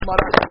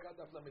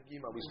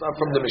We start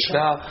from the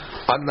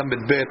Mishnah on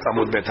Lamed Bet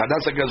Amud Bet.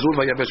 Hadas Gazul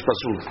Vayavesh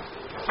Pasul.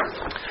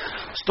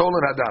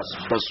 Stolen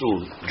hadas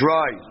pasul.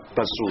 Dry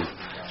pasul.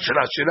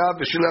 Shira shira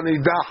v'shira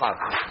nidacha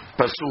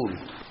pasul.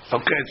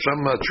 Okay, it's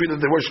from a tree that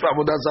they worship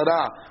Avodah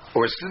Zarah,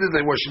 or a city that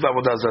they worship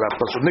Avodah Zarah.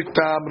 Pasul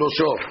niktam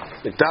rosho.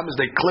 Niktam is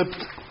they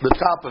clipped the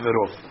top of it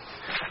off.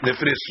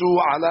 Nefresu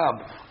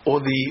alab,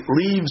 or the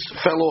leaves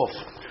fell off.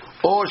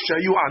 Or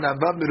shayu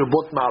anavav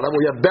mirubot ma'alav,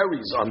 we have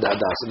berries on the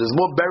hadas. So there's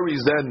more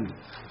berries than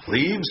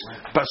leaves.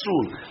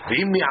 Pasul.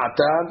 V'im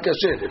mi'atan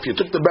kasher. If you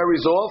took the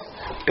berries off,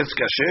 it's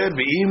kasher.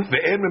 V'im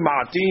ve'en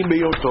mi'atim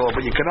b'yom tov.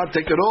 But you cannot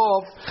take it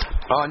off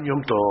on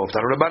Yom Tov.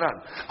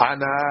 Tarurabanan.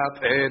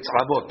 Anaf etz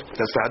avot.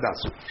 That's the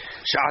hadas.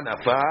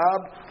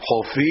 Sha'anafav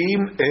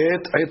chofim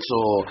et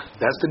etzo.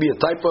 That has to be a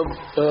type of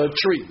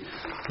tree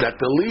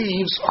that the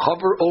leaves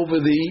hover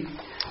over the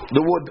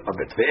wood of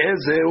it.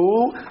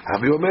 Ve'ezeu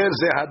Havi Omer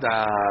ze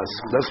hadas.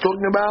 That's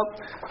talking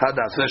about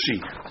hadas.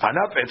 Rashi.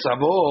 Anaf etz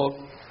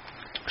avot.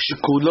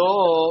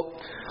 Shikulo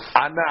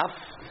anaf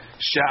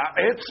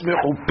sha'etz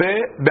mechupe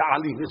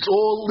be'alim. It's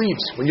all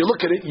leaves. When you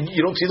look at it,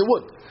 you don't see the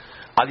wood.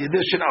 Al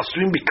yedeh shen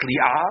asrim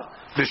b'kli'ah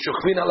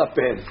v'shochvin al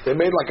apen. They're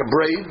made like a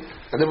braid,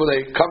 and then when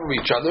they cover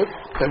each other,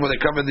 then when they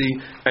cover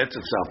the etz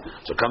itself.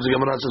 So comes the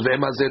Gemara and says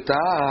ve'ema zeta.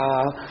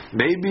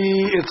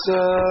 Maybe it's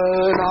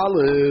an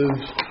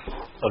olive.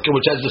 Okay,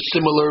 which has a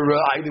similar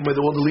item where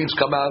all the leaves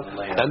come out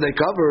and they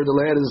cover. The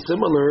land is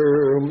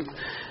similar.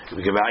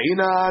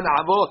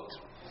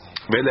 Avot.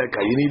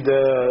 You need the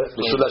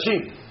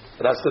shulashim.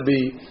 It has to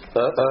be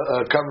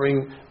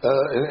covering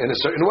in a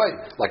certain way,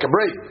 like a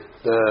braid.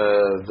 The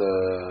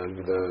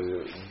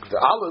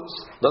olives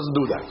doesn't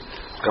do that.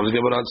 Comes the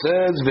Gemara and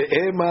says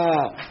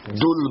ve'ema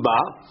dulba.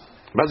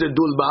 What's it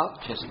dulba?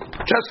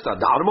 Chestnut,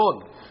 the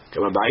armon. There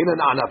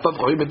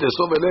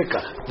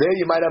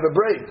you might have a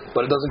braid,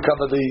 but it doesn't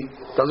cover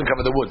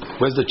the wood.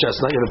 Where's the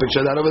chestnut? You have a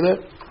picture of that over there?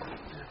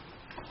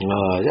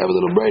 You have a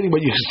little braiding,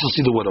 but you can still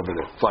see the wood over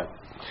there. Fine.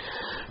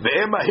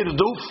 Ve'ema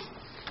hirduf.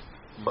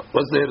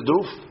 What's the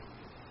hirduf?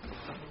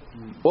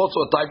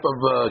 Also a type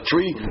of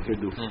tree,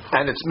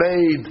 and it's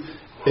made.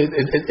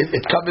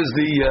 It covers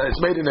the.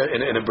 It's made in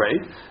a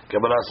braid.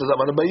 Gemara says,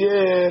 "Amar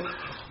Abaye,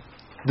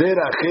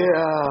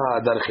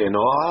 derachea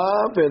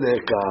darchenoa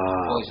vedeka."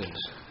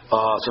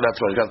 So that's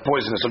why it got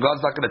poisonous. So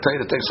God's not going to tell you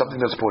to take something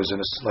that's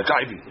poisonous, like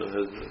ivy.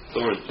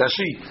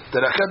 Rashi,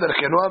 derachea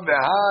darchenoa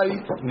vehai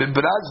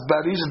mibraz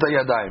bariz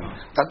dayadayim.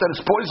 Not that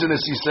it's poisonous,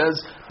 he says,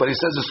 but he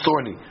says it's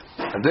thorny,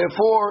 and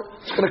therefore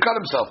it's going to cut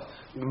himself.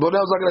 But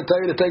I was not going to tell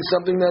you to take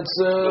something that's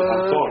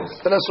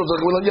what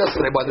we learned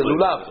yesterday by the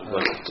lulav.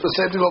 It's the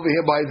same thing over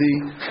here by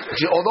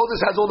the. Although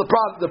this has all the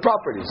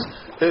properties,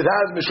 it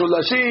has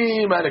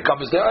mishulashim and it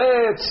covers the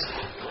etz.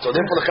 So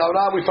therefore the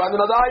chavra we find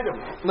another item.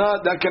 No,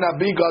 that cannot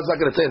be. God's not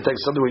going to tell you to take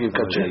something where you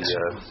cut trees.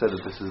 Said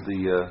that this is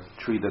the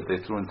tree that they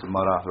threw into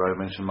Mara. Right? I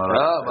mentioned Mara.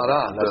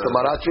 Mara. That's the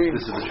Mara tree.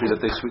 This is the tree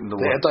that they sweeten the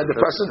water. The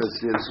antidepressant.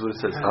 Yeah, this is what it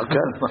says.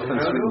 Okay.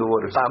 Sweeten the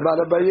water. Amar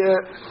Abaye.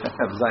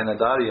 Have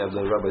Zainadar. You have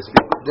the rabbi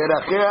speaking.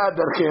 Derachea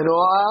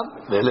darchenoa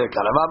velek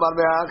alama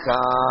marmeacha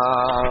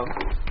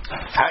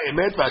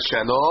ha'emet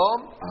v'shalom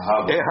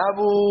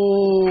ehavu.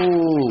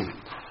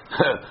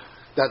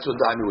 That's what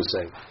Dami was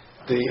saying.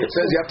 It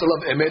says you have to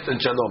love emet and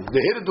shalom.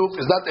 The hirduf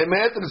is not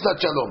emet and it's not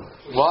shalom.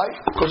 Why?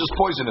 Because it's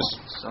poisonous.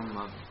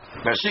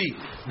 Rashi,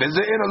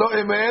 v'ze eno lo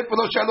emet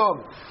v'lo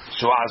shalom.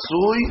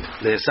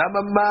 Shu'asui le'esam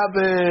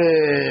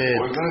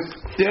ha'mavet.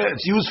 Yeah,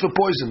 it's used for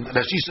poison.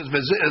 Rashi says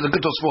v'ze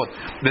good tosfot.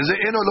 V'ze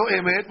eno lo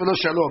emet v'lo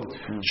shalom.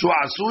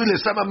 Shu'asui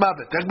le'esam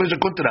ha'mavet. Tak b'ze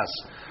kontras.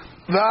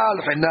 V'al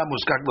hinam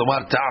muskak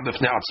lomar ta'am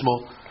b'fnei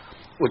atzmo.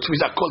 Which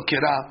means akol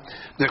kera.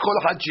 V'kol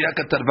had shi'ak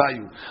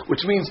tarvayu.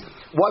 Which means,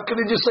 why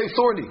couldn't he just say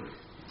thorny?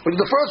 When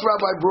the first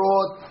rabbi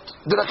brought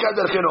derachea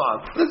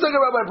darchenoa, the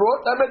second rabbi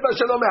brought emet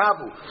v'shalom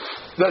ehavu.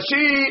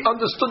 Rashi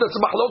understood that's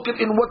a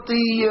machloket in what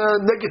the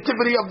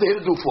negativity of the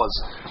hirduf was.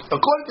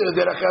 According to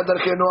the derachea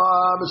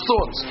darchenoa, it's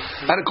thorns,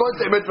 and according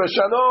to emet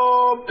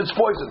v'shalom, it's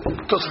poison.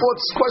 Because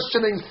Tosfot's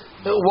questioning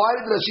why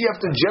did Rashi have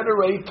to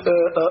generate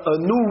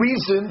a new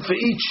reason for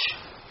each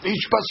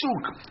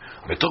pasuk.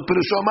 Okay,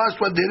 based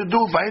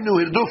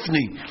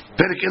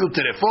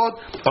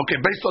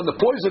on the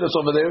poisonous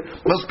over there,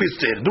 must be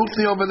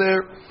hirdufni over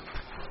there.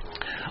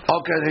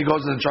 Okay, and he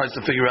goes and tries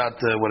to figure out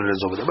what it is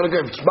over there. But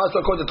again,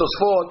 according to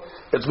Tosfot,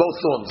 it's both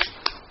thorns.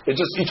 It's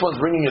just each one's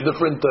bringing a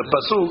different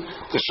pasuk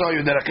to show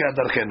you that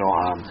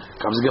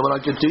comes the Gemara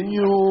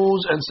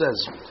continues and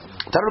says,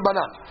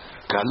 Tarbanan,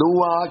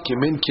 kalua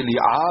kimin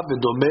kili'a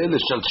v'domeh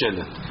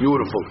l'shalshelet.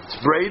 Beautiful.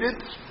 It's braided.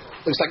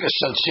 Looks like a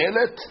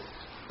shalshelet.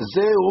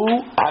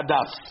 Zehu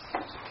hadaf,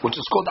 which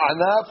is called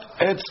anaf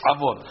etz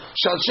avot.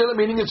 Shalshela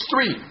meaning it's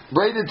three,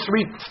 braided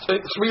three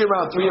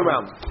around.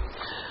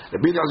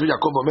 Rabbi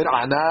Yaakov Omer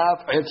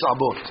anaf etz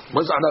avot.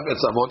 What's anaf etz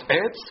avot?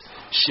 Etz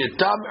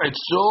shetam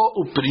etzo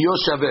upriyo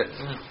shaveh.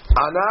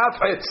 Anaf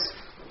etz,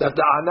 that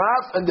the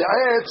anaf and the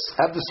etz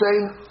have the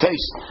same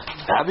taste.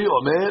 Rabbi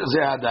Omer ze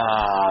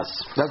hadas.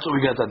 That's what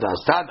we get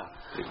hadas. Tada.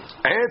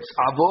 Etz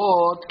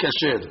avot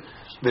kasher.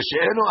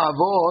 ושאינו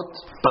אבות,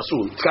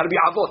 פסול. It's got to be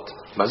אבות.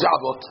 מה זה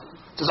אבות?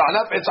 It's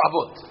ענף עץ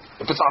אבות.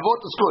 If it's אבות,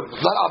 it's good. If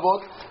it's not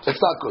אבות,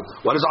 it's not good.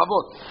 What is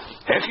אבות?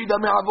 איך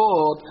ידמה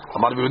אבות?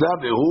 אמר ביהודה,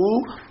 והוא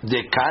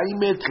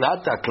דקיימת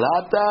תלתה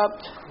תלתה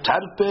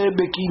תרפה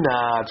בקינה.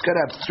 It's got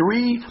to have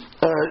 3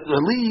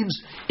 leaves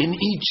in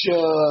each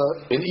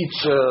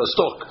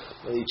stalk,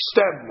 in each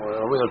stem,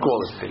 or what do you call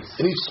it?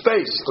 In each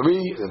space.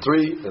 3 and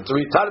 3 and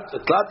 3.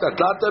 תלתה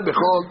תלתה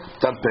בכל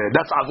תרפה.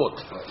 That's אבות.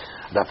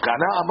 דווקא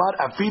אמר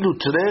אפילו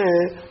תראה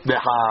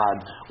בחד,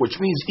 which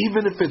means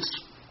even if it's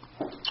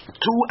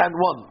 2 and 1,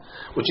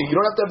 which you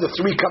don't have to have the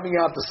 3 coming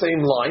out the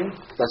same line.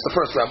 That's the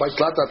first rabbi.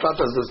 Tlata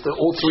tlata is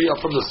all 3 are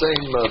from the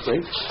same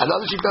thing. And the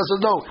other shita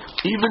says no.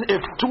 Even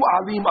if 2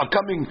 alim are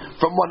coming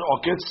from one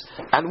oketz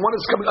and 1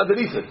 is coming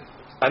underneath it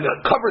and it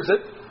covers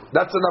it,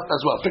 that's enough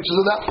as well. Pictures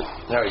of that?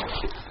 There you go.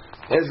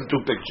 Here's the 2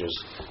 pictures.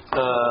 Why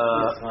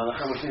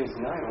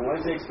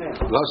is they expand?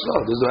 No,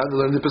 this is how to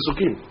learn the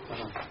pesukim.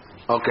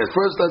 Okay,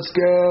 first let's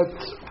get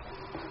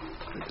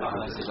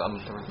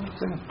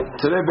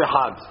Tereh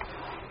Bechad.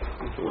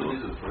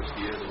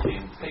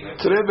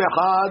 Tereh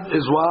Bechad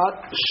is what?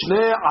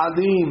 Shnei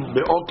alim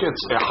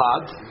be'oketz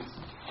echad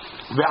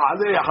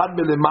ve'alei echad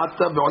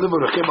be'lemata ve'oleh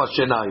v'rechem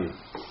al-shenayim.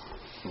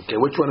 Okay,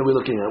 which one are we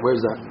looking at? Where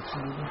is that?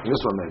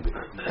 This one maybe.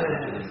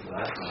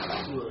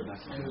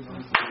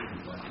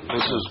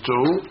 This is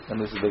 2. And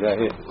this is the guy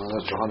here. Oh,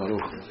 that's Shulchan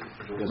Aruch.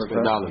 Yes,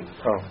 Pedali.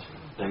 Oh.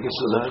 I guess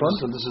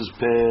so this is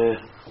Pe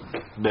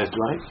Bet,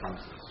 right?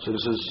 So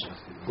this is,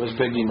 where's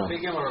Pegima?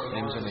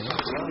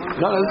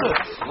 No, that's it.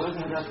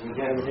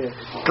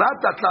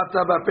 Tlata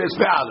tlata ba'pes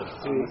be'alef.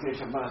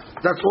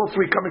 That's all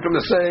 3 coming from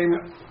the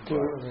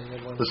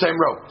same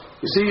row.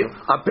 You see,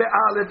 on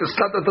Pe'alef is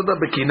tlata tlata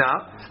bekina.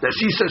 That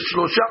she says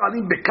shlosha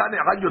alim bekane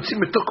echad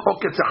yotzim mitok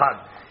oketz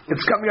echad.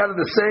 It's coming out of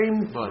the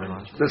same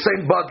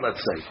bud,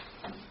 let's say.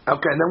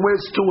 Okay, and then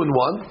where's 2 and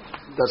 1?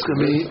 That's going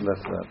to be.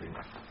 That's not.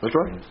 Which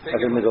one? I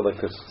think they go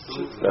like this.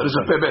 This is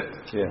Pebet.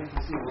 Yeah.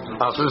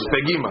 So this is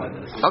Pegima.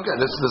 Okay,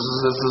 this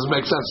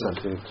makes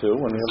sense then. 2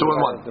 and 1.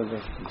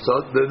 So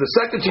the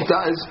second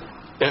shita is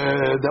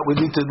that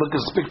we need to look at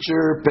this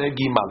picture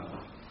Pegima.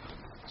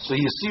 So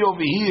you see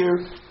over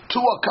here, 2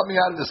 are coming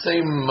out of the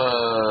same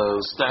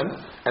stem,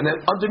 and then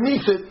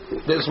underneath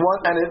it there's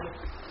 1, and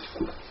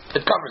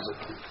it covers it.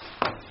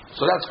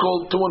 So that's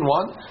called 2 and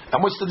 1.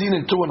 And what's the deen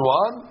in 2 and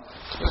 1?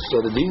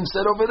 So the deen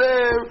said over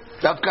there,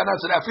 Kafkana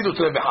said afilu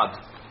tereh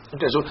bechad.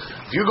 Okay, so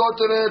if you go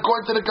to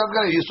according to the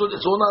Kafkana, you saw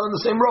it's all not in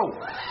the same row.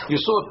 You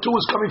saw 2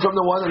 is coming from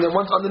the 1 and then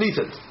 1's underneath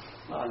it,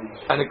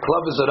 and it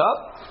covers it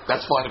up.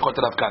 That's fine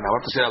according to Kafkana.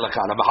 What to say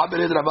Alakana?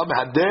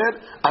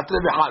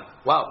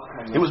 Wow,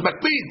 he was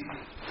makpid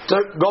to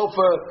go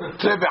for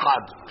tereh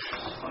bechad.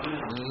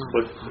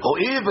 Or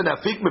even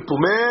afik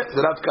mepumeh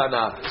the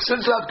Kafkana.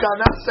 Since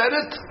Kafkana said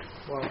it.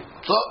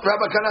 So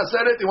Rabbi Kana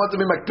said it. He wanted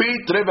to be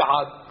makpid tereh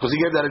bechad because he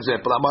gave that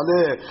example.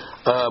 Amale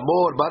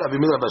mor bar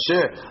Avimir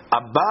Rabashe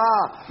Abba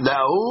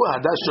lahu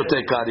hadash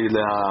shoteh kari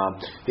la.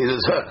 He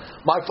says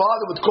my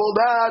father would call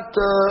that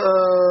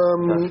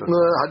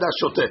hadash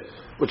shoteh,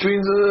 which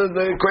means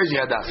the crazy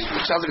hadash,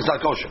 which sounds like it's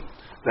not kosher.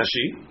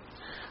 Nashi.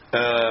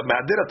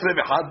 Ma'adira tereh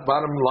bechad,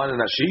 bottom line in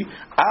Nashi.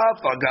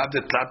 Af agav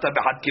de tlata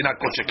bechad kina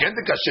kosher. Can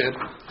the kasher?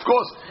 Of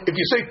course, if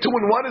you say 2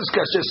 and 1 is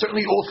kasher,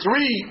 certainly all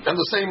 3 in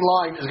the same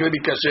line is going to be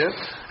kasher.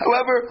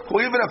 However,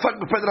 who even affect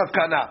the Pedro of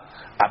Kana?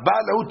 Abba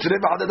lahu tereh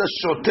bechad hadash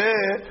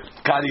shoteh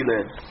kari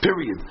le.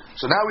 Period.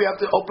 So now we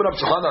have to open up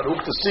Shulchan Aruch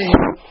to see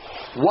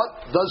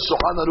what does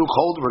Shulchan Aruch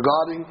hold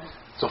regarding.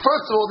 So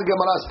first of all, the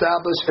Gemara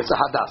established it's a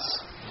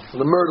hadas,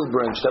 the myrtle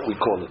branch that we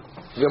call it.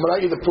 The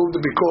Gemara either proved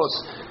it because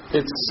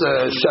it's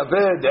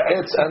shaveh, the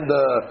etz and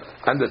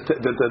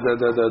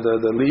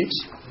the leaves,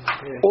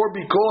 or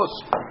because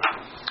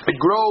it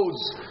grows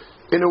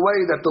in a way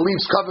that the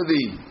leaves cover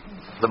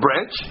the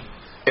branch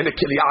in a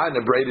kiliyah,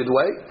 in a braided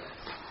way.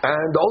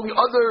 And the only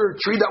other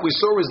tree that we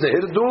saw is the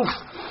hirduf,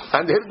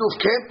 and the hirduf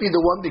can't be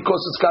the one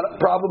because it's got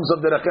problems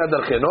of the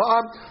derecheh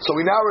noam. So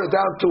we narrow it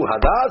down to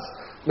hadas.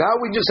 Now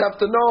we just have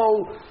to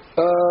know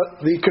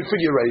the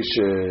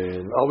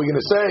configuration. Are we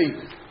going to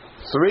say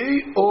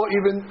 3 or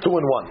even 2 and 1?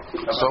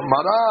 So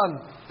Maran.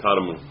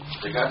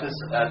 They got this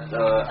at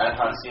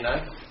Har Sinai.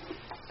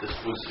 This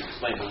was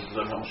explained.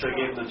 I'm sure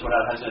he gave them the Torah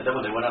at Har Sinai. Then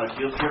when they went on a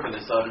field trip and they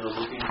started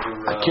looking for.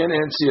 I can't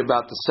answer you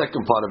about the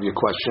second part of your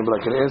question,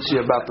 but I can answer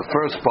you about the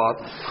first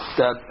part.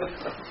 That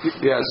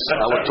yes,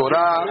 our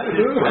Torah,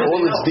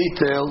 all its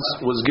details,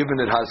 was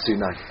given at Har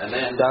Sinai.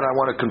 That I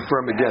want to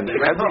confirm again.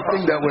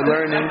 Everything that we're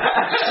learning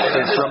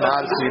is from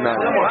Har Sinai.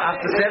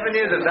 After 7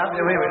 years of that,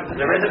 10 years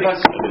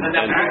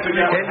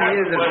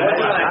of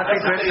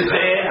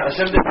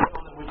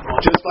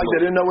just like they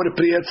didn't know what a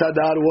Priyat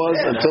Sadar was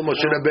until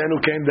Moshe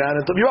Rabbeinu came down.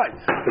 You're right.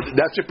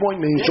 That's your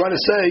point. He's trying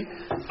to say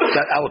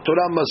that our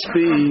Torah must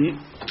be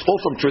all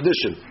from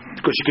tradition.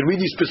 Because you can read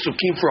these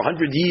Pesukim for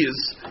 100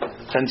 years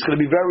and it's going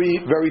to be very,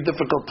 very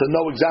difficult to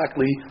know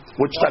exactly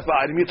which type of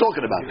item you're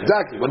talking about.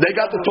 Exactly. When they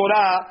got the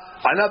Torah,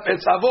 Anaf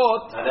Etz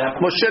Avot,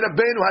 Moshe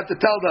Rabbeinu had to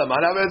tell them,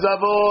 Anaf Etz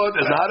Avot,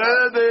 it's not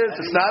a this,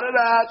 it's not a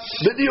that.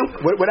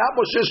 Without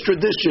Moshe's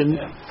tradition,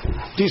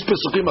 these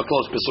Pesukim are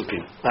close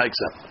Pesukim. I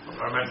accept.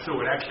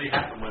 What actually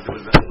happened was it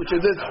was which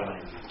is it?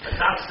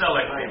 not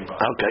selling.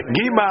 Okay.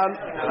 Gimal.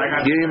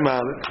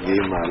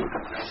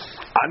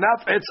 Anaf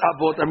Etz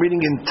Avot, I'm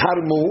reading in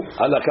Tarmu,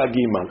 Halakha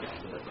Gimal.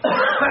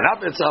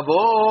 Anaf Etz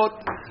Avot,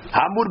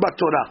 Hamur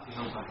Batorah.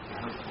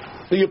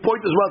 Your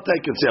point is well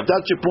taken, Sef.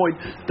 That's your point,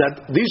 that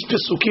these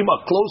Pesukim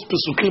are close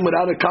Pesukim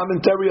without a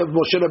commentary of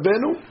Moshe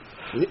Rabbeinu?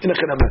 No,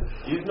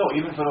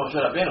 even for Moshe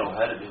Rabbeinu.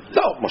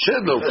 No, Moshe,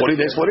 40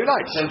 days, 40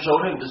 nights. Hashem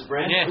showed him this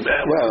branch? Yeah.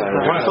 Well,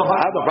 I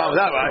have no problem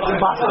with that, right?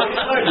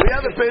 We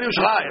have the Perush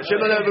Chai.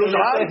 Hashem doesn't have Perush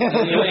Chai?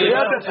 We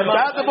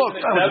have the book.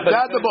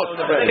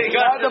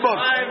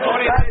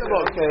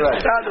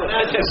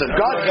 Listen,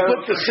 God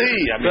split the sea.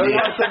 I mean,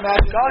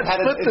 God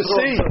split the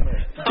sea.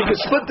 He can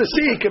split the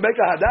sea. He can make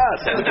a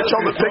hadas. He can show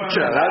him a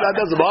picture. That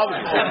doesn't bother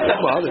me.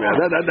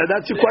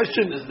 That's your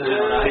question.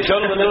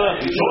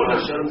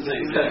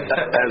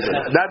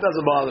 That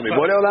doesn't bother me.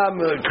 Borei Olam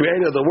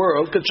created the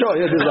world. Could show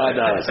this is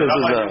hadas. This is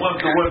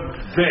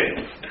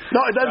no,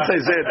 it doesn't say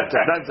zed. It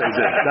doesn't say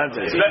zed.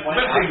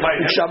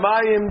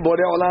 Shamayim,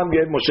 Borei Olam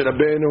gave Moshe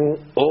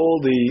Rabbeinu all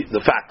the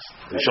facts.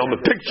 He showed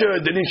him a picture.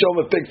 Didn't he show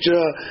him a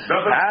picture?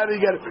 How did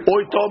he get it? Or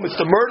he told him it's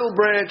the myrtle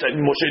branch, and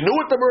Moshe knew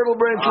what the myrtle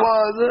branch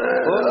was.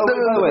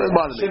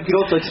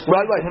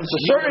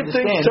 Certain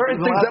things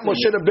that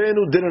Moshe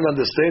Rabbeinu didn't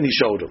understand, he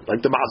showed him. Like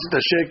the Ma'asit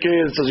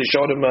HaShekel, it says he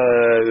showed him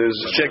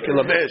shekel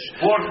of ish.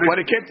 When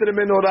it came to the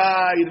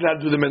menorah, he didn't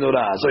have to do the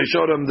menorah, so he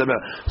showed him the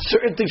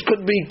certain things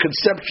could be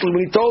conceptual.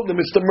 When he told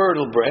them it's the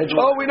myrtle branch,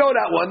 oh, we know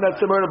that one. That's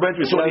the myrtle branch.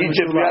 We saw in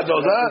Egypt. We had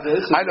those.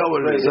 I know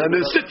what it is. And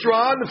the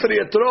citron for the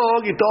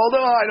etrog, he told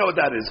them, I know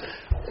what that is.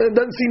 It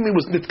doesn't seem it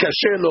was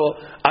nitkashelo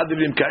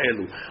adivim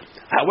kaelu.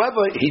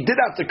 However, he did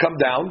have to come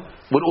down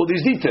with all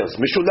these details,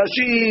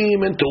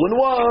 mishulashim and 2 in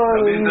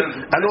 1,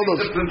 and all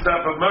those different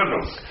type of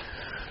myrtles.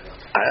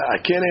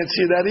 I can't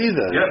answer that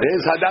either. Yeah.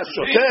 There's Hadash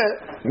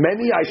Shoteh.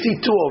 Many, I see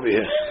 2 over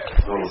here.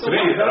 3.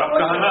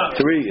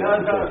 3.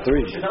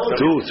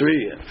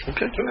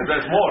 Okay.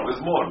 There's more.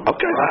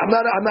 Okay. I'm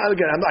not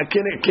again. I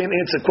can't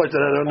answer a question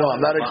I don't know.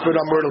 I'm not an expert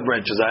on myrtle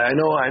branches. I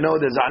know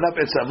there's Anaf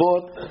Etz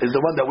Avot is the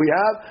one that we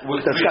have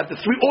that's got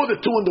the 3 or the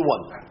 2 and the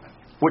 1.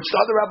 Which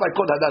the other rabbi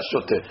called Hadash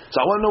Shoteh. So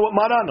I want to know what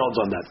Maran holds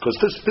on that, because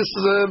this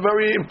is a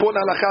very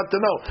important halakha to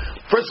know.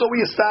 First of all,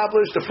 we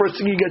established the first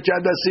thing you get your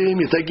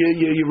hadasim, you take your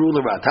ruler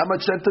out. How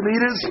much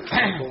centimeters?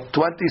 20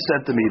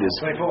 centimeters.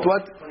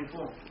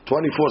 24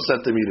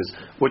 centimeters,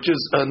 which is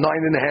 9.5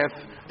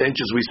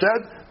 inches. We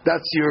said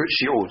that's your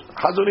shiur.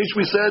 Hazonish,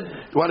 we said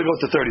you want to go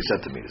to 30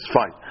 centimeters.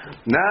 Fine.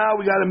 Now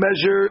we got to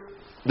measure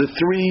the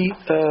 3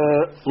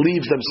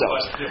 leaves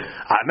themselves.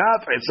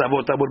 Anaf etz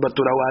avot amur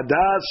batorah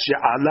hadas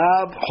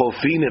she'alav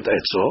chofin et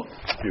etzo.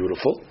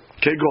 Beautiful.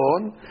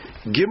 Kegon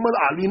gimel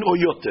alin o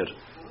yoter.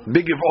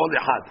 Big if all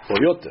ehad or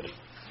yoter.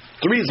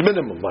 3 is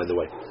minimum, by the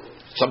way.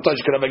 Sometimes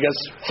you can have, I guess,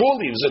 4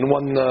 leaves in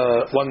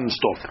one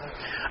stalk.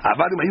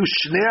 Avadim ayu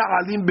shnei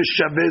alin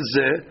b'shaveh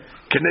zeh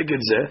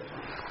keneged zeh.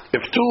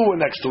 If 2 were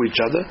next to each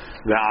other,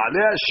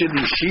 ve'aleh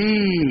shelishi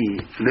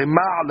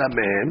lema'ala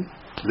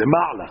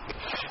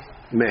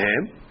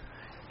mehem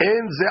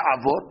en ze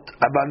avot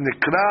aber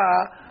nikra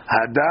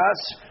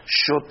hadas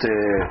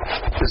shoteh.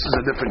 This is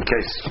a different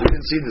case. We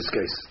didn't see this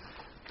case.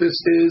 This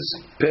is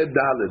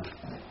pedalid.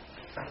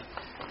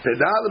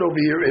 Pedalid over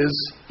here is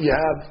you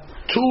have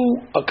 2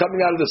 are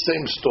coming out of the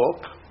same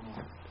stalk,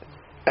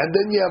 and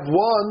then you have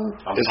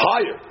 1 is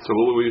higher. So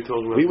what were you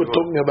talking about? We were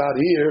talking about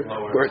here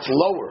where it's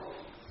lower.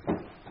 2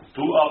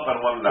 up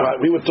and 1 down. Right,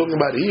 we were talking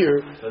about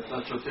here. That's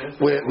not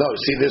shoteh? Where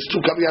see, there's 2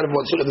 coming out of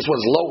one stalk, and this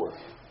one's lower.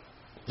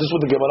 This is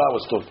what the Gemara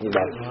was talking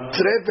about.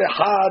 Today the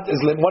had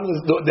is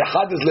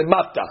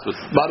lemata.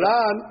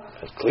 Maran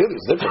clearly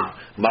it's different.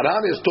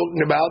 Maran is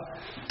talking about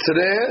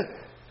today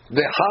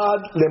the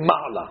had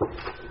lemala,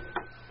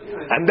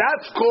 and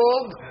that's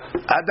called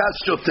hadas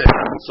shoteh.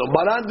 So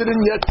Maran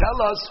didn't yet tell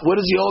us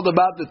what is he hold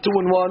about the 2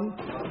 and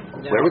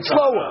 1 where it's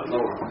lower.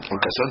 Okay,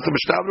 so it's the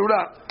Mishnah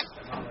Berurah.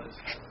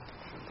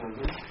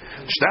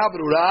 Mishnah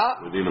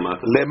Berurah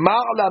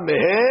lemala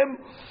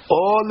mehem.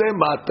 Or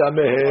lemata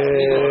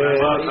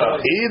mehem,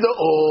 either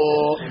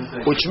or,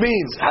 which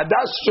means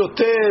hadas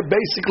shoteh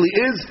basically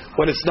is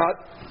when it's not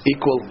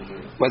equal,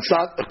 when it's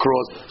not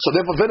across. So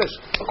therefore, finish.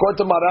 According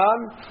to Maran,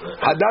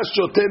 hadas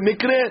shoteh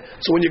mikre.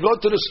 So when you go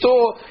to the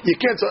store, you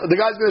can't. The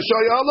guy's going to show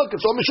you, oh look,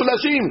 it's all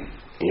mishulashim.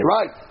 You're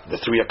right. The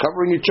 3 are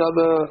covering each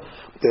other.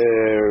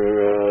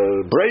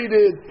 They're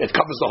braided. It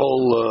covers the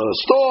whole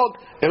stalk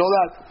and all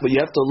that. But you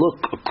have to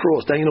look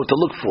across. Then you know what to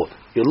look for.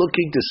 You're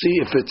looking to see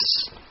if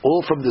it's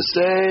all from the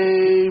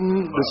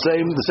same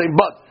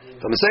bud.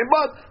 from the same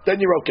bud, then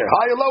you're okay.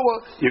 Higher,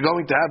 lower, you're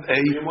going to have a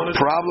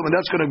problem, and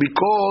that's going to be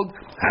called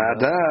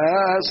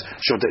hadas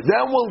shoteh.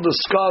 Then we'll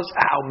discuss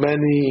how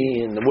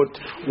many and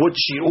what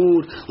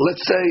shiur.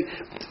 Let's say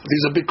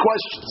these are big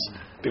questions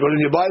because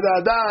when you buy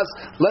the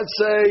hadas, let's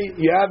say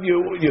you have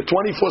your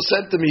 24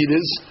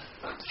 centimeters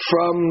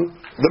from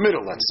the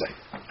middle. Let's say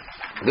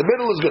the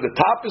middle is good. The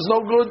top is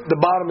no good. The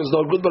bottom is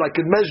no good. But I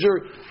could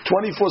measure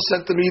 24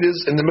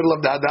 centimeters in the middle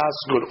of the hadas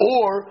good,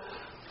 or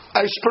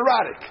a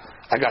sporadic.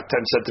 I got 10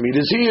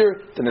 centimeters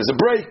here, then there's a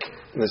break,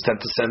 and there's 10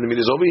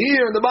 centimeters over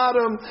here in the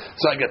bottom,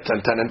 so I get 10,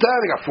 10, and 10,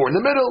 I got 4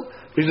 in the middle.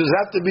 These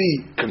have to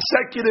be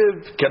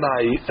consecutive. Can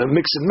I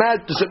mix and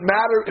match? Does it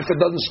matter if it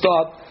doesn't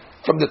start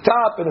from the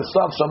top and it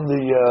stops from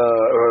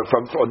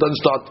or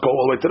doesn't start go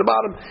all the way to the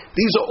bottom?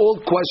 These are all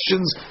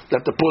questions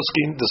that the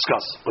poskim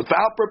discuss. But for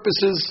our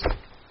purposes,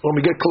 when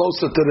we get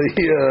closer to the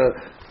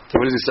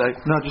what does he say?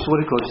 No, just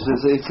what he quotes.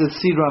 It's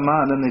Sid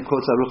Ramah, and then he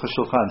quotes Aruch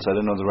HaShulchan. So I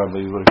didn't know the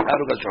rabbi would.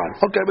 Aruch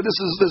HaShulchan. Okay, but this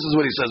is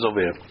what he says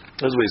over here.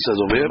 This is what he says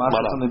over here.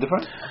 Something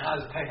different.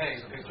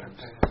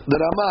 The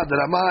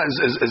Ramah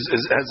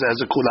has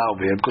a kula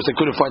over here because they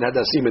couldn't find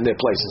hadasim in their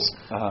places.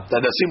 The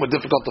hadasim were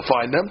difficult to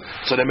find them,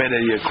 so they made a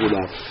kula.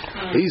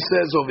 He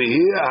says over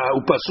here,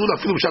 upasul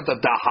afilu b'shat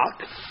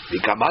hadahak,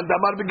 v'kaman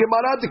damar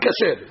b'gemara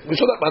d'kasher. We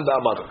saw that man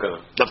damar.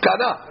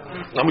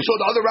 Dafkana. And we saw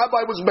the other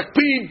rabbi was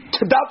makpid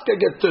to dafka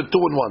get 2 in 1.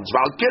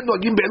 ועל כן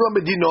נוהגים באלו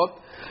המדינות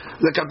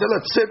לקבל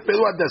לצאת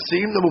באלו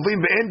הדסים למובילים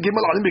ואין ג'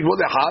 עולים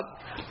בגבול אחד.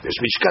 יש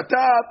מי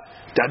שכתב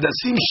את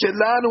הדסים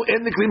שלנו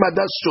אין נקראים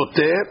הדס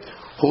שוטה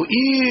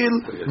הועיל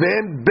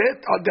והם בית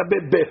על גבי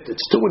בית.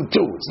 It's 2 in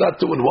 2. It's not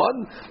 2 in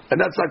 1,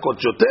 and that's not called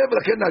שוטה,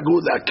 ולכן נהגו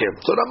לעכב.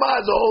 So Ramah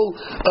is all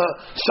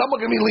some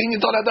are going to be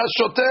lenient on הדס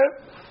שוטה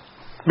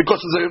because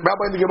there's a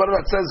rabbi in the Gemara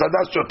that says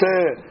hadas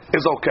שוטה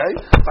is okay,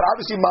 but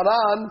obviously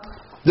Maran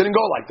didn't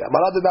go like that.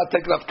 Maran did not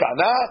take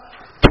Nafkana.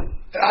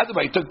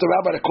 He took the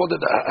rabbi that called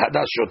it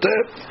hadas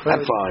shoteh.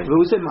 That's fine. But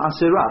we said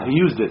ma'asera. He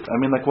used it. I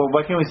mean, like, well,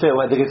 why can't we say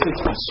like it's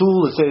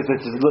sul? Say if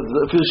it's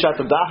shot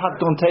the dahak,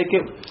 don't take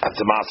it. That's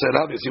a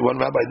ma'asera. You see, one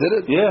rabbi did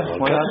it. Yeah.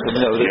 Okay.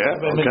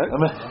 Yeah. Okay.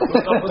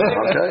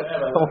 Okay.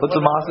 What's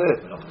a ma'asera?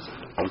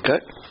 Okay.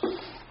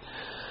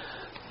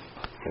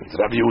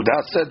 Rabbi Yehuda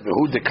said,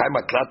 "V'hu dekay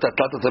matlata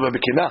tlata teva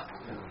b'kina."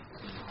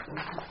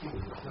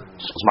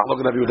 It's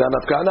ma'lok Rabbi Yehuda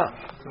nafkana.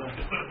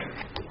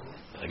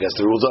 I guess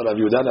the rules are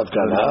Rabbi Yehuda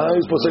nafkana.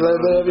 He's supposed to go to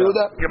Rabbi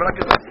Yehuda.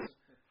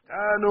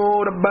 Tanu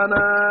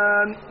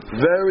Rabbanan.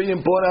 Very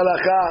important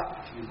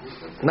halakha.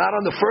 Not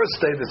on the first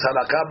day it's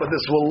halakha, but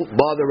this will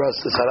bother us.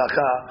 This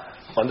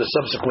halakha on the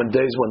subsequent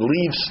days when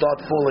leaves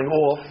start falling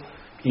off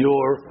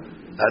your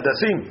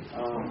hadasim,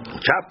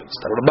 which happens.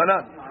 Tanu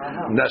Rabbanan.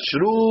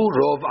 Nashru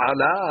rov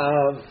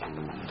alav.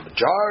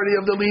 Majority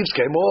of the leaves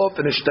came off,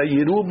 and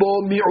ishtayiru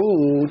bo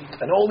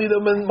mi'ut, and only the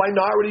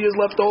minority is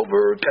left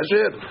over.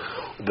 Kasher.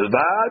 But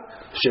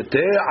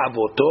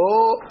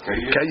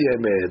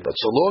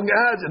so long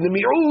as in the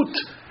mi'ut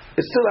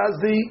it still has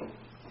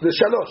the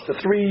shalosh, the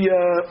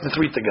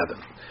three together.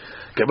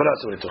 Okay, but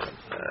that's what it took.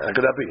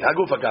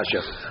 Haguf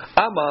kasher.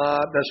 Amar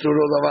nashru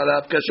rov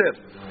alav kasher.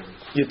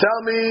 You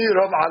tell me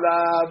rov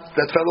alav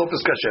that fell off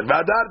is kasher.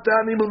 V'adar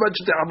tani mulvad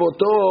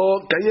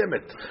shete'avoto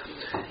kayemet.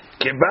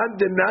 Kevan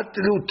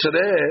denatlu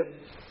tere.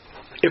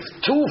 If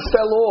 2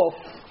 fell off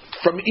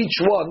from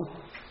each one,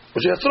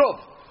 which is rov.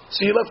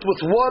 So you're left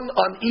with 1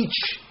 on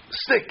each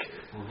stick.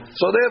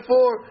 So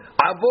therefore,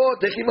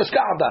 avot dechi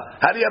maska'ada.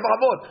 How do you have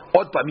avot?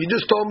 Otpam, you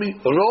just told me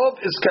rov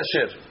is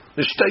kasher.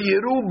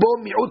 Nishtayiru bo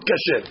mi'ut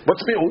kasher.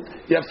 What's mi'ut?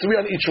 You have 3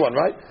 on each one,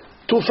 right?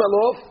 2 fell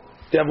off,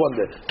 you have 1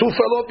 there. 2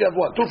 fell off, you have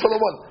 1. 2 fell off,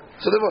 1.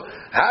 So therefore,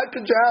 how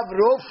could you have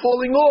rov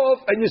falling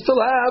off and you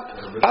still have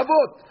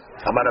avot?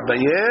 Amar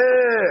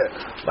Abaye,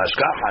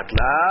 mashkachat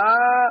la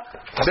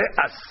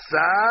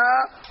be'asa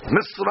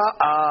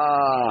misra'a.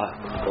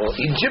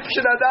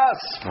 Egyptian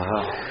hadas.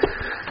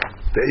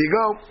 There you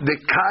go. The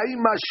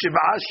kaima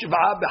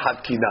shiv'a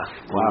behatkina.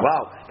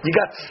 Wow. You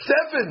got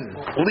 7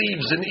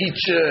 leaves in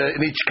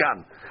each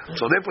can.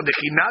 So therefore, the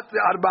chinat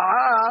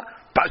le'arba'a.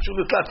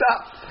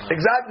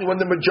 Exactly, when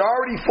the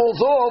majority falls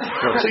off,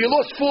 so you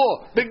lost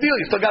 4. Big deal,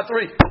 you still got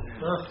 3.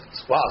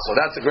 Wow, so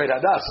that's a great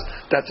hadas.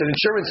 That's an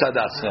insurance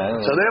hadas.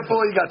 So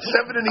therefore, you got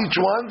 7 in each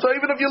one. So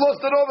even if you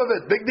lost it all of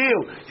it, big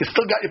deal. You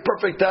still got your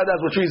perfect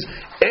hadas, which means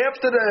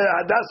after the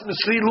hadas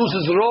misri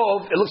loses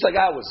rov, it looks like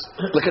ours.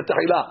 Look at the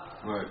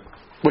hilah. Right.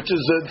 Which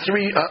is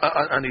 3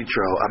 on each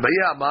row.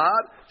 Abaye Amar,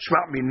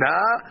 Shma' Mina,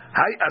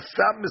 Hay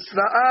Asam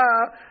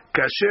Misra'a.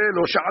 Kasher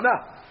lo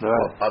sha'ana.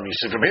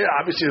 Obviously, from here,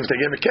 obviously, if they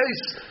gave a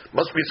case,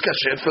 must be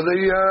kasher for the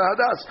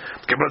hadas.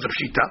 Because of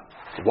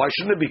shita, why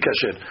shouldn't it be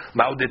kasher?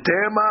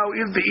 Ma'udetema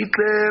u'il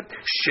ve'itle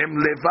shem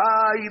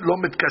levai lo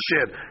mit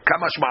kasher.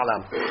 Kamash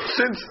ma'alam.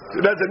 Since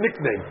that's a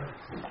nickname,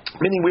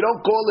 meaning we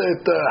don't call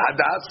it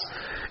hadas,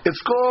 it's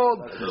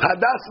called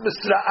hadas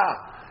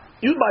misra'a.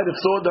 You might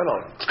have thought,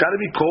 no, it's got to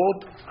be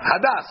called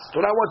hadas.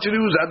 What I want you to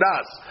use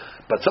hadas,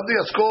 but something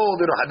that's called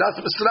hadas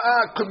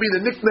misra'a could be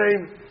the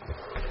nickname.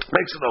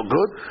 Makes it no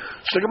good.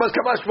 So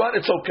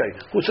it's okay.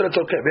 Who said it's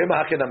okay?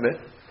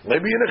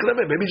 Maybe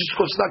just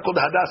because it's not called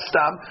hadas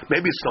stam.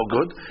 Maybe it's no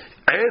good.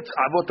 Eitz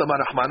avot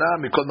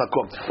amarachmana mikol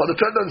makom. Well, the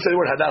Torah doesn't say the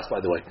word hadas,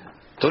 by the way.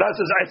 Torah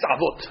says eitz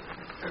avot.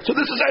 So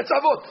this is eitz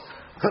avot.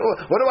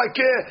 What do I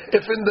care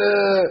if in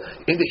the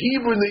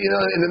Hebrew,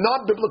 in the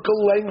non-biblical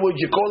language,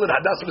 you call it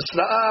hadas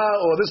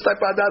misra'ah or this type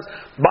of hadas?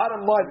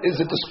 Bottom line,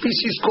 is it the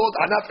species called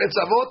anaf eitz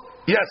avot?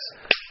 Yes,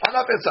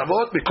 anaf eitz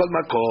avot mikol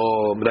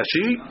makom.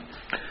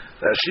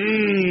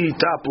 Rashi,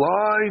 top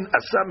line,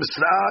 Asa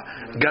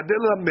Misra,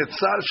 Gadela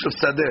Metzar Shel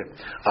Sadeh.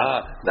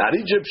 Not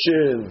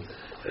Egyptian.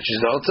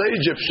 She's not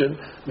Egyptian.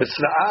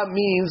 Misra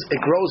means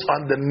it grows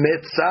on the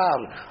Metzar,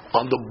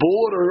 on the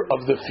border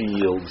of the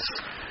fields.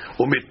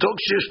 Umitok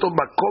sheyesh lo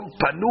makom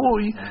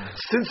panui,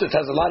 since it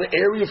has a lot of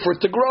area for it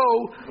to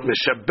grow,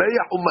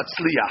 meshabeach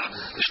umatzliach.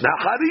 Shna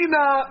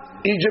harina,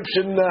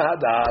 Egyptian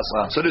hadas.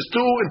 So there's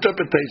two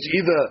interpretations: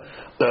 either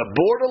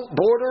border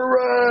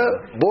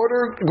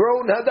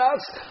grown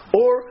hadas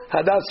or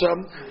hadas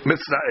from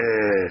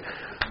Mitzrayim.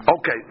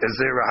 Okay, is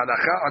there a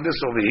halacha on this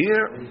over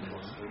here?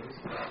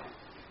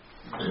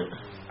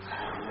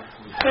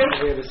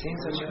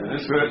 In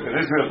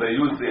Israel, they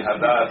use the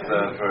hadas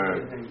for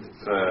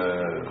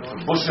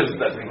bushes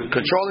that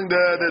controlling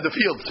the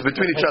fields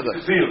between each other.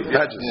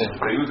 Hedges. Yeah.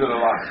 They use it a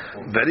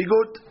lot. Very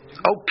good.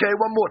 Okay,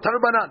 one more.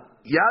 Tarbanan.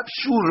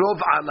 Yavshu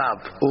rov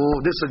alav. Oh,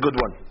 this is a good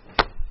one.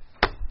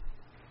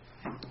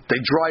 They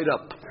dried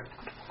up.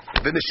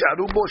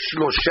 V'nisharu bo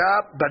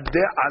shlosha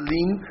badei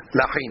alin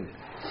lachin.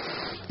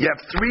 You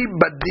have 3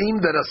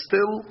 badim that are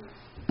still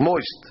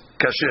moist,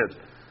 kasher.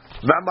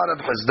 V'amar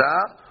Rav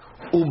Chizda.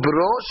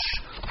 Ubrosh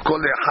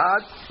kol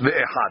echad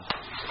ve'echad.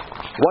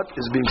 What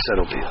is being said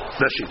over here?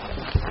 Rashi.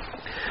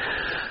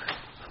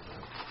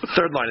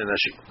 Third line in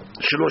Rashi.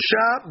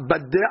 Shlosha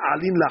badei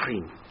alin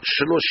lachin.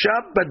 Shlosha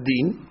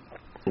badim.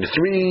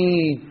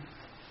 3.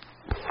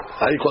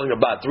 How are you calling a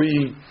bad?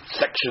 3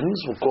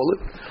 sections, we'll call it.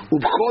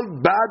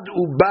 Ubchol bad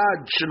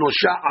ubad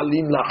shlosha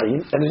alin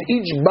lachin. And in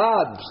each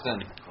bad,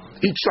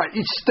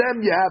 each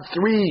stem, you have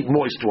 3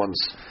 moist ones.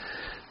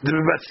 The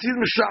mevatzil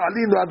misha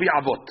alin rabi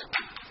avot.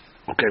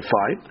 Okay,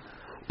 fine.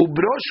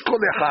 Ubrosh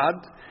kol echad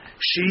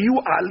shiyu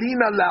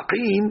alina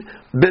lachin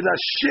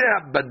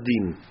berasheh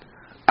badim,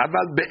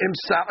 aval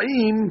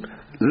be'emsa'im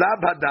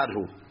lab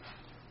hadarhu.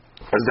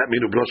 What does that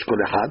mean? Ubrosh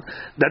kol echad,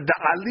 that the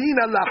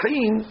alina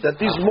lachin, that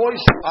these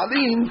moist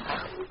alin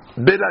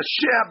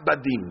berasheh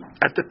badim,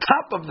 at the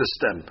top of the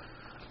stem,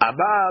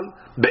 aval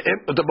be'em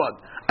the bud,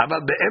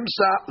 aval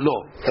be'emsa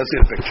lo. Let's see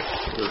the picture.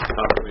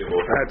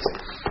 That's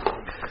it.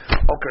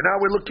 Okay, now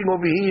we're looking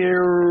over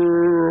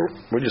here.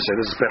 What did you say?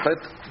 This is Pechet?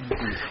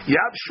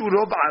 Yavshu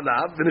rov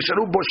alav,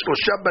 v'nisharu bo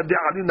shlosha badei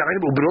alin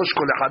lachin ubrosh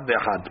kol echad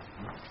ve'echad.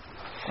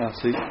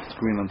 See, it's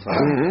green on top.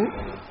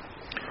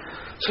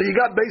 So you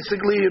got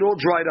basically it all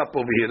dried up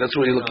over here. That's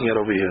what you're looking at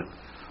over here.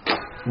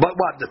 But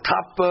what, the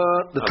top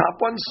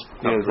ones?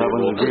 Yeah, is that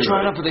one They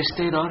dried up, but they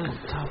stayed on it. The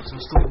tops are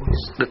still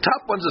moist. The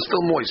top ones are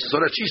still moist. So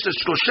that she says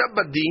shlosha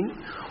badim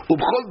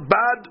ubchol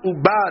bad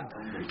ubad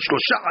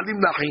shlosha alim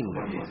lachin.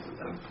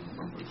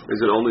 Is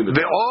it only the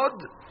Ve'od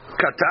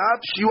katav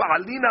shiu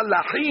alina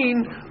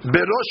lachin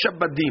berosh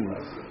badim.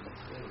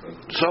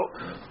 So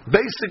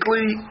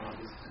basically,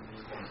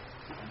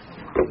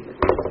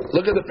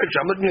 look at the picture.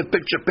 I'm looking at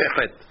picture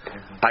Pechet.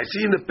 I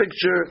see in the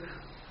picture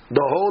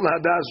the whole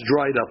hadas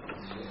dried up.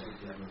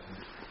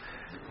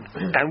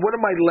 And what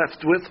am I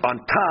left with? On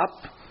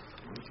top,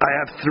 I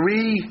have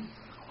 3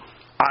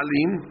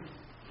 alim,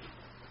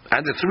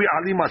 and the 3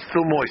 alim are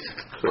still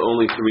moist. So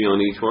only 3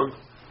 on each one?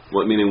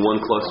 What, meaning 1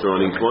 cluster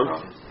on each one?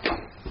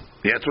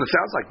 Yeah, that's what it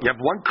sounds like. You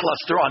have 1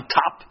 cluster on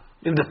top,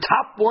 and the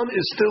top one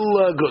is still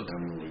good.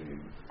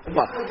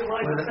 What?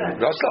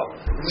 Go slow.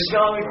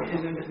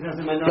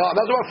 No,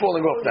 that's why I'm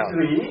falling off now.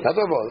 That's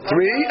what I'm falling. 3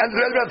 and the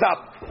rest be on top.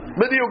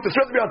 Medium, the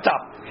rest be on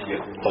top.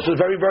 This is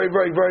very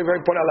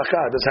important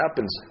halakha. This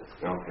happens.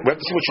 We have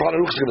to see what Shulchan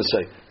Aruch is going to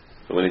say.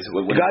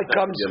 A guy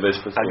comes.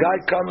 Yavesh, the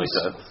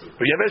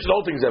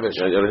whole thing is Yavesh.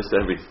 Or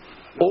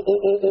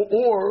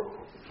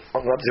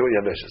I'm going to see what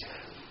Yavesh is.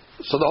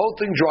 So the whole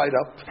thing dried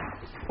up.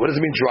 What does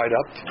it mean dried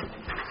up?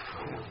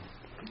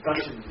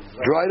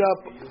 Dried up.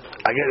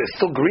 I guess it's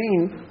still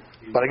green,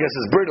 but I guess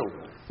it's brittle.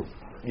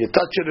 You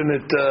touch it and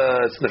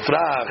it's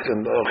nefrach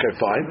and okay,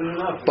 fine.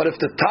 But if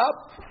the top,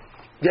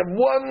 you have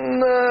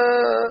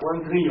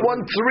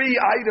one 3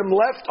 item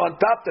left on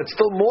top that's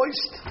still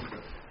moist,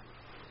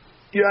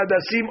 your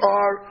hadasim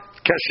are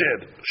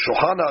kasher.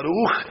 Shulchan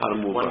Aruch,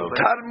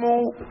 Tarmu,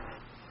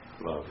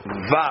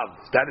 Vav.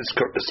 That is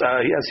correct.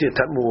 He has here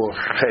Tarmu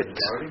Chet.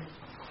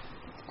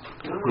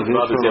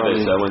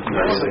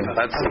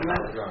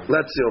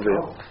 Let's see over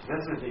here.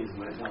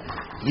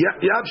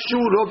 Yavshu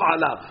rov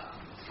alav.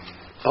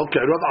 Okay,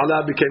 rov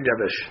alav became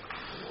yavesh.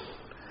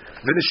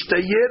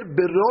 V'nishtayer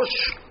berosh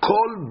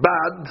kol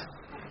bad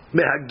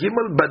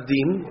mehagimel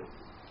badim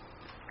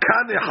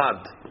kan echad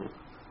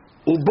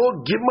ubo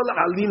gimel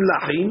alin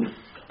lachin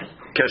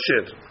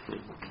kasher.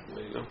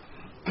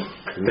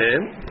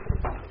 Then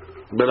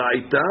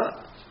beraita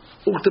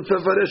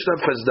uchtepevaresh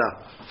Rav Chizda.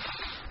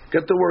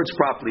 Get the words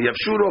properly.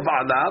 Yavshu rov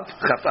alav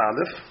chaf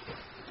aleph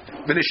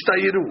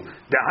v'nishtayiru.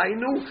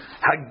 Dehainu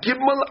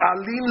hagimel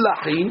alin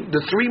lachin,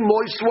 the 3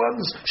 moist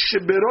ones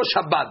sheberosh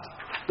habad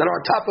that are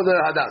on top of the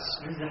hadas.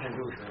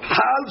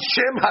 Hal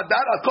shem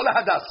hadar al kol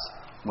hadas.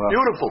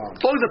 Beautiful.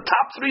 As long as the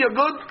top 3 are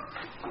good,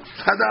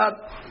 hadar.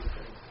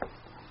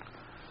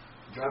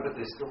 Dry, but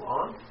they're still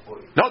on?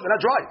 No, they're not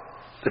dry.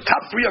 The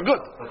top 3 are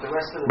good. But the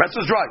rest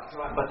is dry.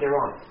 But they're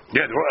on.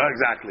 Yeah,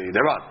 exactly.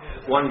 They're on.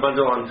 One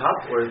bundle on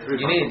top or 3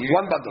 bundles?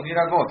 One bundle.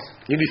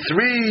 You need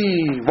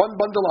 3. One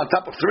bundle on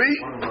top of 3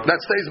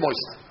 that stays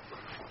moist.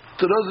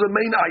 So those are the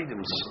main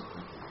items.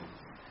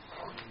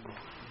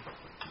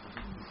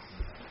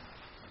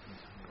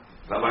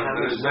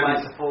 There's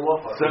 78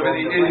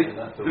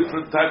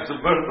 different types of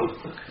bundles.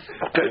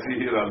 Okay.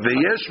 The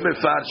yesh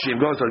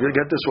mefarshim. Go on.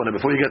 Get this one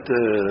before you get to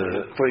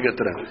that.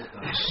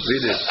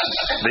 Read it.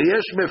 The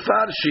yesh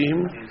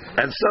mefarshim,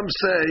 and some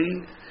say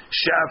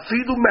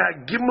she'afidu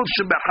mehagimul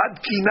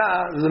shebehad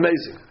kina. This is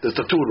amazing. There's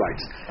the 2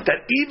 rights.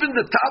 That even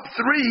the top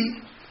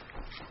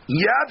 3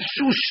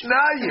 yavshu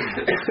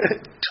shnayim.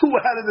 2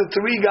 out of the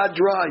 3 got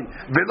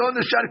dry. Velo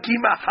neshar ki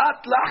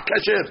mahat lach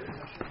kasher.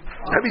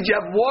 That means you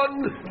have one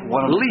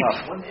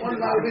leaf.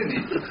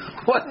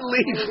 One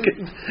leaf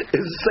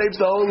saves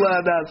the whole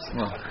hadas.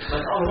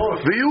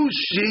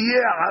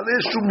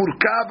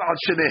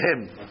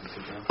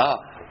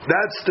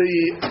 That's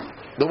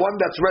the one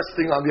that's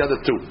resting on the other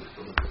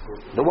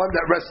 2. The one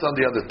that rests on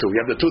the other 2. You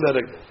have the 2 that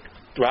are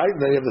right, and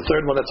then you have the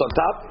 3rd one that's on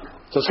top.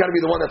 So it's got to be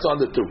the one that's on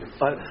the 2.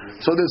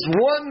 So there's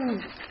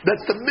one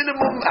that's the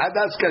minimum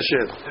hadas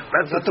kasher.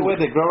 That's the way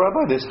they grow,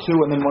 Rabbi. There's 2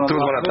 and then one on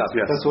top.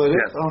 Yes. That's what it is.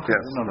 Yes. Okay.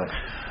 Yes. No.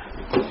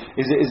 That's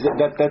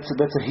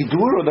a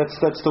hidur, or that's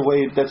the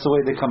way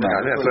they come out.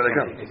 Yeah, that's where they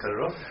come.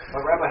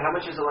 But Rabbi, how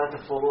much is allowed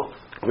to fall off?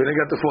 We didn't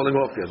get the falling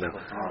off yet.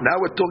 Now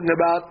we're talking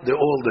about they're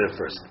all there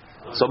first.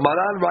 So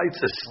Maran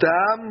writes a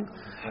stam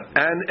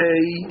and a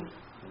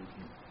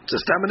yesh.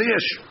 Stam the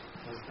yesh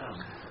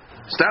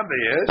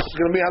is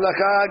going to be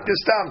halakha the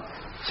stam.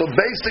 So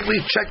basically,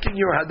 checking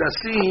your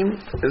hadasim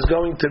is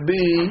going to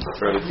be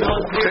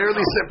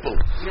fairly simple.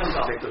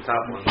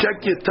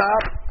 Check your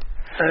top,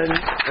 and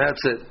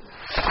that's it.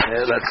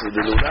 Let's see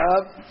the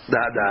lulav, the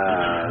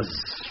hadas.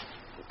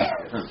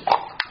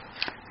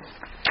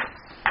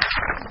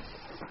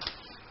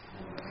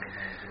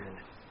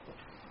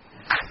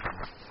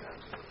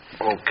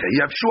 Okay,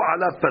 yavshu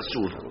alav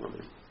pasur.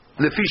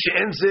 Lefi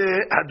she'en ze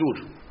hadur.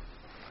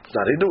 It's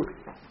not hadur.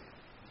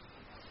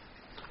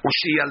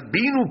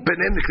 U'sheyalbinu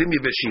penen neklim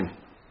yeveshim.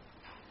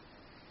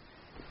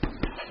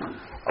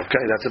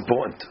 Okay, that's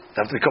important. They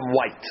have to become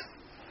white.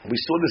 We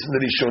saw this in the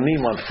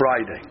Rishonim on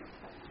Friday.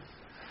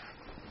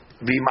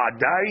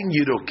 V'imadayin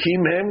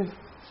yirokim hem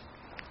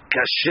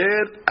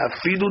kasher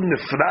afidu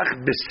nefrach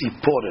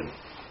besiporen.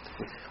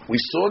 We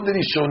saw in the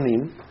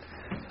Rishonim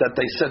that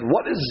they said,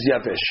 what is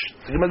yavesh?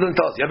 The Gemara doesn't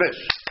tell us. Yavesh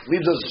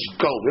leaves us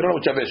cold. We don't know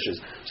what yavesh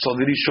is. So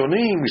the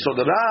Rishonim, we saw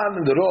the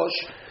Ran and the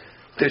Rosh,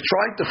 they're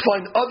trying to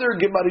find other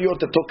Gemariyot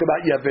that talk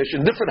about yavesh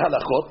in different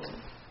halachot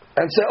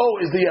and say, oh,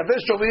 is the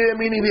yavesh over here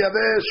meaning the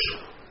yavesh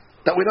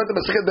that we know the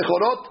Masechet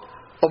Bechorot?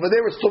 Over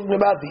there it's talking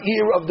about the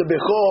ear of the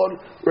Bechor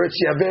where it's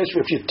yavesh,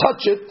 where if you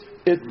touch it,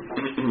 it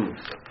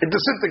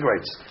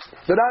disintegrates.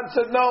 The Ran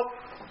said, no,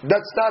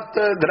 that's not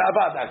the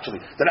Ravad actually.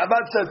 The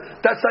Ravad said,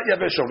 that's not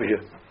yavesh over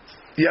here.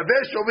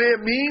 Yavesh over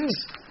here means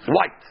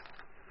white.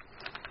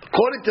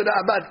 According to the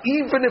Ravad,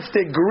 even if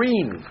they're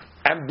green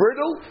and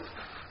brittle,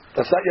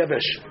 that's not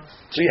yavesh.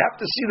 So you have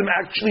to see them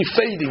actually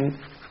fading.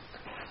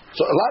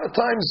 So a lot of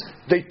times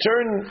they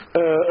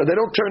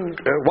don't turn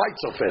white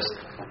so fast.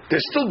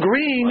 They're still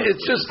green.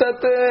 It's just that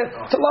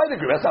it's a lighter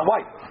green. That's not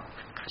white.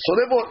 So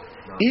therefore,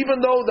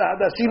 even though the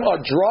hadasim are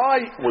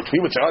dry, which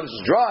we would say this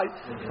is dry,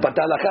 but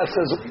the halakha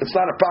says it's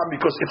not a problem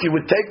because if you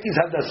would take these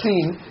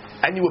hadasim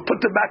and you would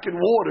put them back in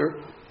water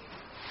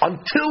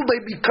until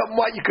they become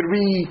white, you could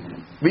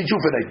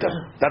rejuvenate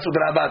them. That's what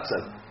the Ravad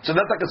said. So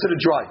that's not considered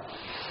dry.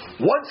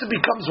 Once it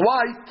becomes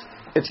white,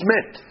 it's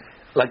met.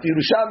 Like the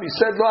Yerushalmi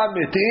said, Lo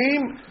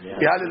metim,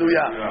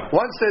 hallelujah.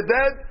 Once they're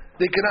dead,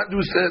 they cannot do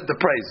the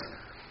praise.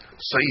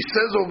 So he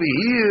says over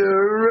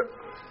here,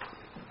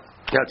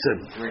 that's it.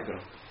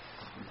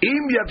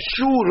 Im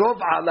yavshu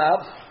rov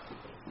alav,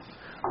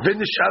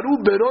 v'nisharu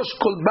berosh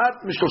kol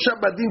bat mishlosha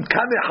badim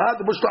kan echad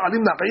v'shlo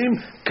alim naqim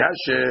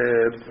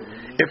kasher.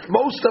 If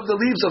most of the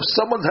leaves of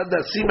someone's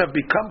hadasim have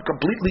become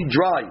completely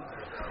dry,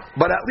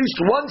 but at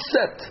least one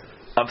set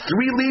of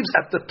 3 leaves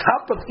at the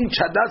top of each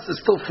hadas is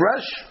still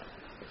fresh,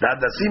 the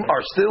hadasim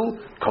are still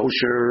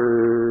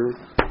kosher.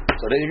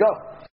 So there you go.